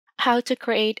How to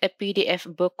create a PDF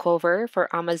book cover for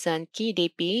Amazon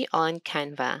KDP on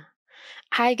Canva.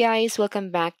 Hi guys, welcome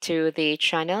back to the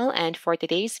channel, and for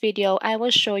today's video, I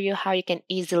will show you how you can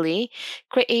easily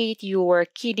create your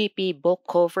KDP book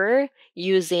cover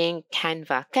using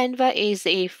Canva. Canva is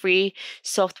a free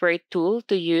software tool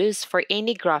to use for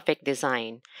any graphic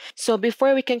design. So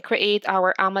before we can create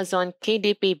our Amazon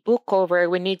KDP book cover,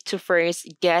 we need to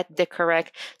first get the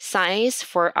correct size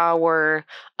for our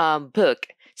book.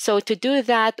 So to do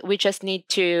that, we just need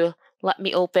to let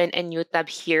me open a new tab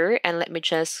here and let me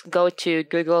just go to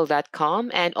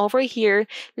google.com, and over here,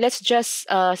 let's just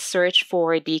search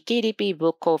for the KDP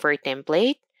book cover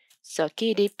template. So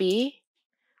KDP,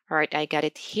 all right, I got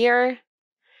it here.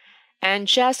 And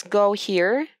just go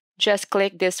here, just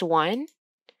click this one,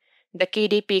 the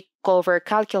KDP cover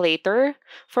calculator,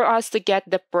 for us to get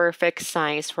the perfect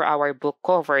size for our book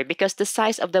cover, because the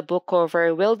size of the book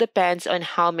cover will depend on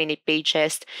how many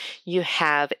pages you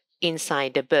have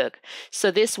inside the book.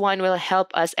 So this one will help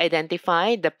us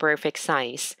identify the perfect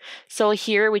size. So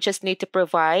here we just need to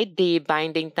provide the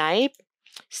binding type.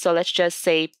 So let's just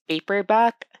say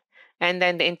paperback, and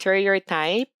then the interior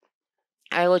type,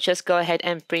 I will just go ahead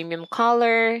and premium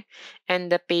color,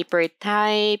 and the paper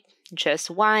type, just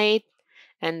white,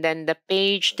 and then the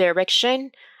page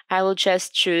direction, I will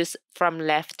just choose from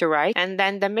left to right. And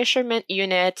then the measurement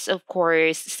units, of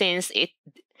course, since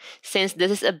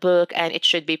this is a book and it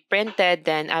should be printed,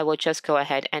 then I will just go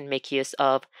ahead and make use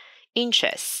of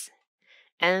inches.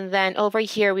 And then over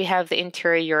here, we have the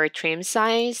interior trim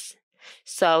size.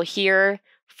 So here,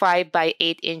 5 by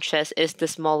 8 inches is the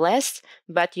smallest,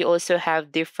 but you also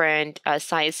have different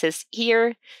sizes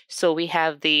here. So we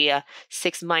have the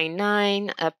 6 by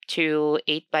 9 up to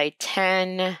 8 by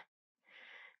 10.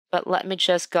 But let me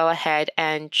just go ahead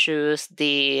and choose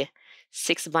the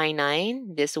 6 by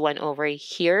 9, this one over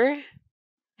here.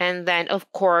 And then,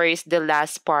 of course, the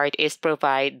last part is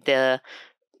provide the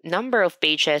number of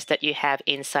pages that you have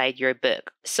inside your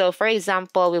book. So for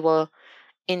example, we will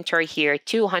enter here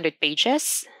 200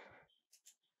 pages,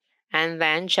 and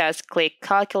then just click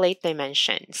calculate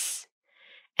dimensions.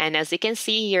 And as you can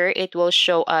see here, it will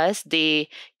show us the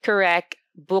correct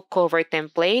book cover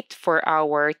template for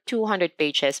our 200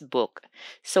 pages book.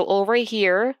 So over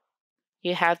here,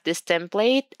 you have this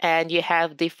template and you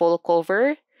have the full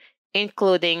cover,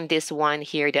 including this one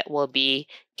here that will be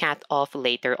cut off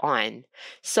later on.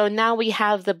 So now we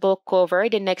have the book cover.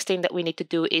 The next thing that we need to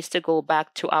do is to go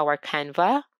back to our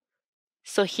Canva.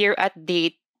 So here at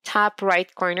the top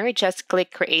right corner, just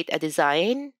click create a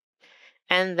design.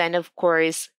 And then of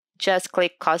course, just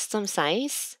click custom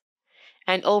size.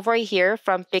 And over here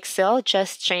from pixel,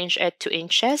 just change it to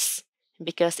inches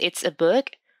because it's a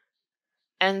book.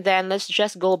 And then let's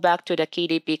just go back to the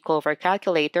KDP cover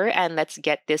calculator and let's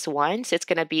get this one. So it's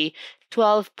going to be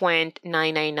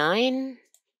 12.999.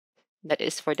 That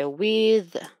is for the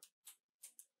width.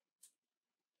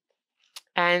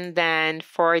 And then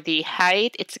for the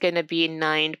height, it's going to be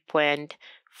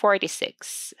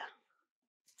 9.46.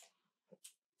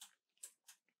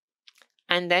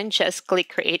 And then just click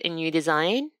create a new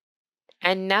design.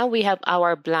 And now we have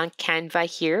our blank Canva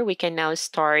here. We can now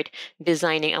start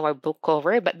designing our book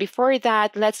cover. But before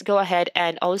that, let's go ahead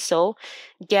and also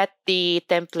get the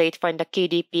template from the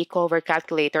KDP cover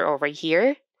calculator over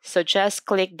here. So just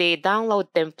click the download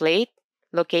template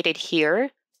located here.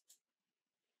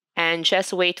 And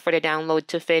just wait for the download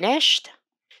to finish.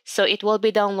 So it will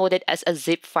be downloaded as a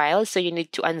zip file. So you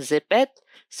need to unzip it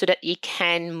so that you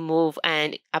can move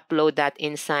and upload that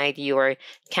inside your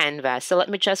Canva. So let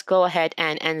me just go ahead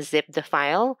and unzip the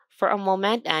file for a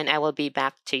moment and I will be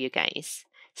back to you guys.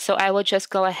 So I will just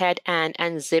go ahead and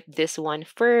unzip this one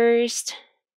first.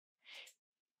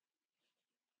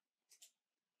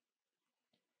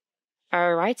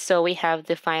 All right, so we have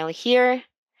the file here.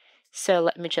 So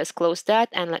let me just close that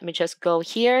and let me just go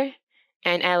here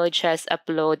and I will just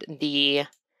upload the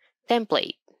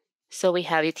template. So we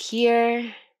have it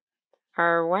here.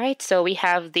 All right, so we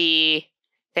have the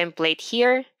template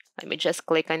here. Let me just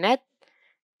click on it.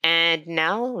 And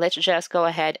now let's just go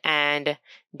ahead and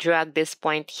drag this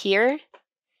point here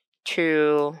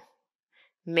to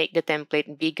make the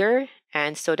template bigger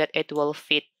and so that it will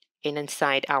fit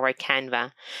inside our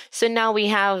Canva. So now we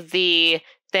have the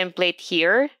template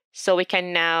here. So we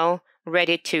can now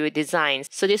ready to design.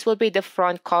 So this will be the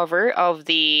front cover of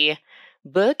the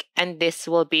book and this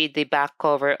will be the back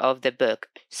cover of the book.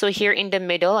 So here in the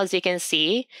middle, as you can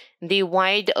see, the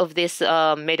width of this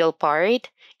middle part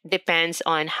depends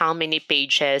on how many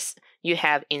pages you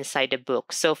have inside the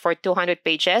book. So for 200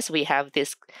 pages, we have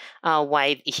this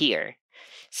width here.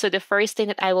 So the first thing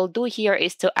that I will do here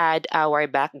is to add our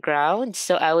background.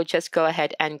 So I will just go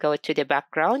ahead and go to the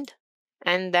background.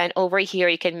 And then over here,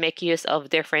 you can make use of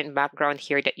different background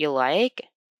here that you like.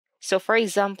 So for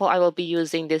example, I will be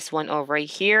using this one over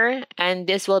here, and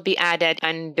this will be added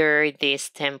under this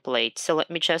template. So let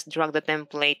me just drag the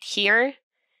template here,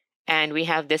 and we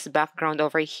have this background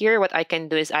over here. What I can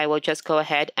do is I will just go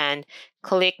ahead and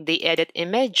click the edit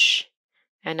image,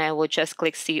 and I will just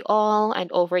click see all,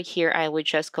 and over here, I will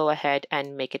just go ahead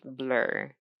and make it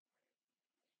blur.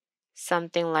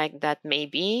 Something like that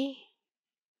maybe.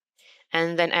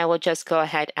 And then I will just go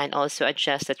ahead and also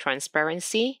adjust the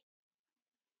transparency.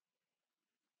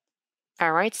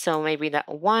 All right, so maybe that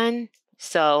one.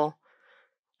 So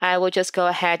I will just go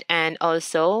ahead and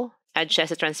also adjust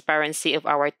the transparency of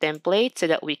our template so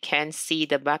that we can see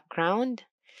the background.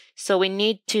 So we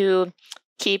need to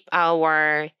keep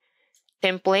our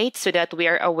template so that we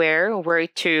are aware where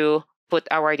to put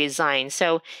our design.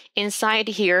 So inside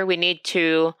here, we need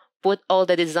to put all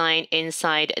the design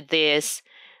inside these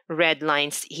red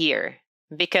lines here.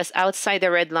 Because outside the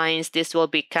red lines, this will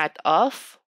be cut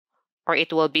off or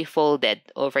it will be folded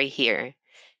over here.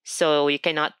 So you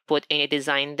cannot put any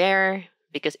design there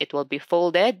because it will be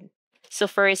folded. So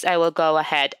first I will go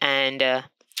ahead and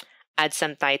add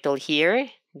some title here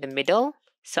in the middle.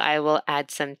 So I will add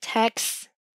some text,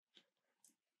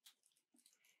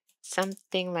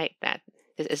 something like that.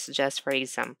 This is just for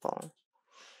example.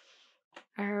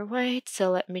 All right,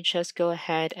 so let me just go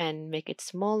ahead and make it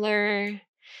smaller.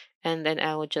 And then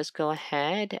I will just go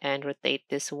ahead and rotate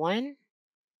this one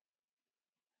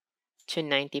to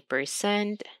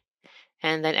 90%.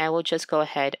 And then I will just go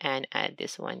ahead and add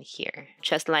this one here,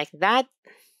 just like that.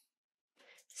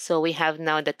 So we have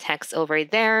now the text over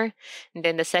there. And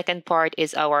then the second part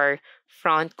is our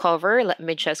front cover. Let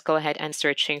me just go ahead and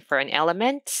searching for an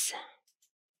element.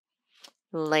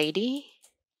 Lady.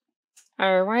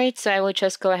 All right, so I will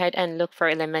just go ahead and look for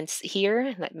elements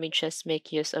here. Let me just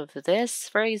make use of this,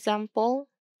 for example.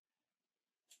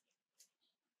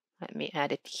 Let me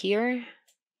add it here.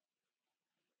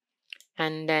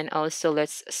 And then also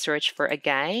let's search for a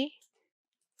guy.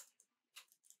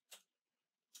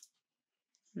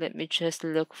 Let me just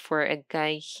look for a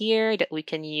guy here that we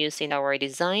can use in our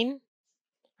design.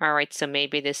 All right, so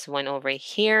maybe this one over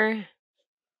here.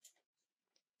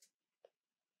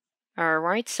 All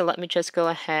right, so let me just go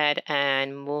ahead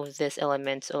and move these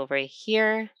elements over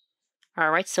here. All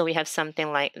right, so we have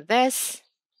something like this.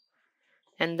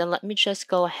 And then let me just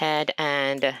go ahead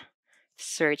and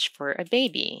search for a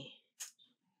baby.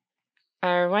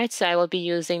 All right, so I will be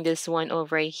using this one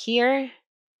over here.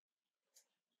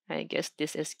 I guess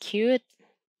this is cute.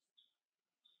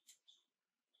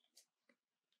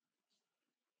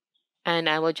 And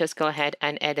I will just go ahead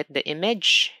and edit the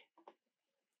image.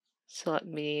 So let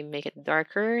me make it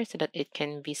darker so that it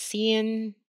can be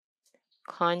seen.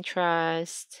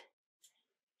 Contrast,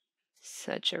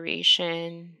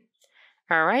 saturation.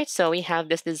 All right, so we have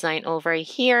this design over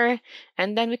here,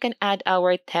 and then we can add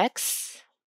our text.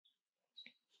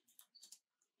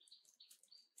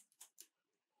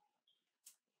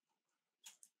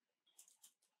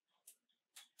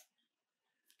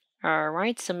 All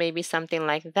right, so maybe something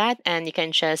like that, and you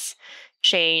can just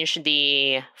change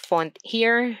the font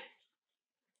here.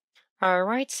 All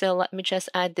right, so let me just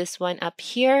add this one up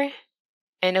here.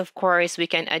 And of course, we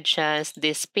can adjust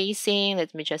the spacing.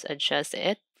 Let me just adjust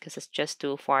it because it's just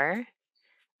too far.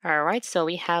 All right, so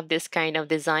we have this kind of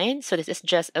design. So this is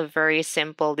just a very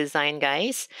simple design,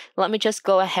 guys. Let me just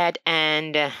go ahead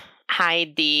and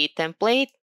hide the template.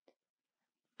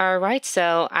 All right,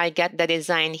 so I got the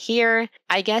design here.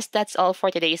 I guess that's all for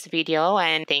today's video,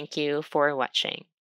 and thank you for watching.